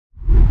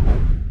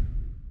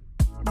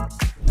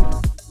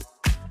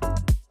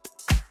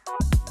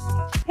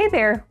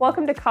there,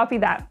 welcome to Copy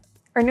That,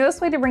 our newest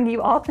way to bring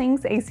you all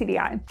things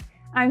ACDI.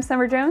 I'm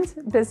Summer Jones,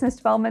 Business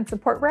Development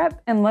Support Rep,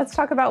 and let's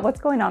talk about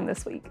what's going on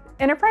this week.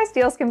 Enterprise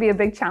deals can be a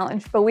big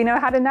challenge, but we know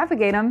how to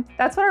navigate them.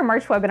 That's what our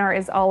March webinar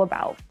is all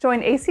about.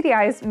 Join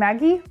ACDI's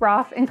Maggie,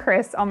 Rolf, and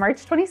Chris on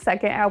March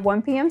 22nd at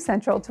 1 p.m.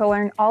 Central to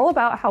learn all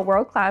about how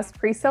world-class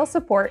pre-sale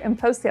support and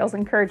post-sales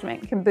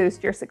encouragement can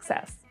boost your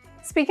success.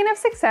 Speaking of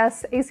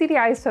success,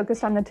 ACDI is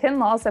focused on the 10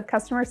 laws of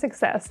customer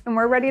success, and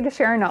we're ready to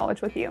share our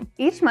knowledge with you.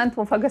 Each month,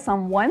 we'll focus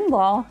on one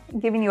law,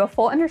 giving you a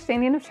full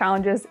understanding of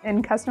challenges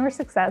in customer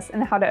success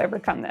and how to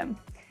overcome them.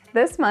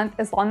 This month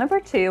is law number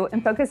 2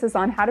 and focuses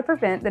on how to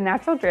prevent the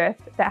natural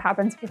drift that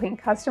happens between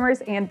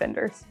customers and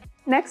vendors.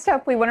 Next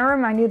up, we want to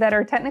remind you that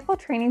our technical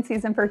training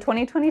season for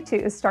 2022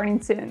 is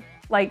starting soon.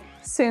 Like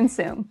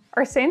soon.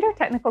 Our standard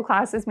technical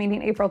class is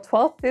meeting April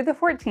 12th through the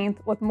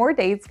 14th with more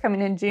dates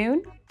coming in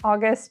June,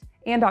 August,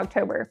 and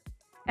October.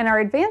 And our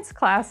advanced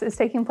class is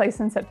taking place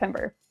in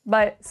September.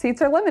 But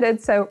seats are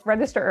limited, so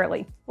register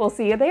early. We'll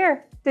see you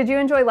there. Did you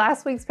enjoy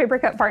last week's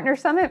PaperCut Partner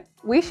Summit?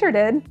 We sure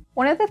did.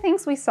 One of the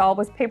things we saw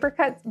was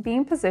PaperCut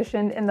being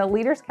positioned in the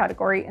leaders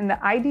category in the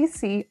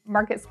IDC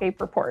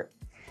MarketScape report.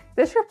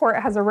 This report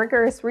has a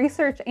rigorous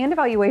research and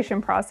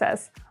evaluation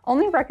process,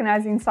 only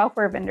recognizing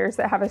software vendors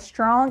that have a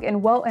strong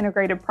and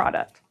well-integrated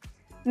product.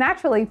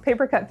 Naturally,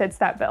 PaperCut fits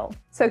that bill.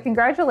 So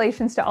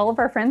congratulations to all of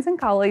our friends and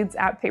colleagues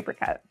at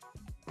PaperCut.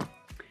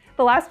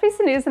 The last piece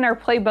of news in our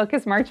playbook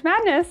is March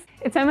Madness.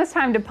 It's almost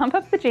time to pump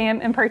up the jam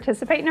and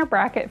participate in our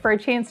bracket for a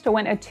chance to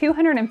win a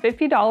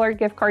 $250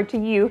 gift card to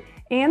you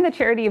and the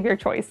charity of your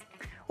choice.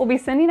 We'll be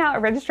sending out a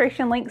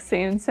registration link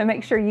soon, so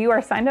make sure you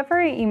are signed up for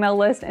our email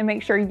list and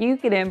make sure you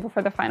get in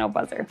before the final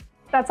buzzer.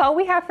 That's all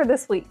we have for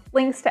this week.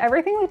 Links to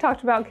everything we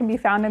talked about can be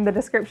found in the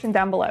description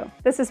down below.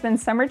 This has been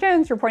Summer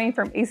Jones reporting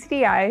from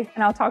ACDI,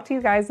 and I'll talk to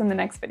you guys in the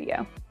next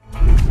video.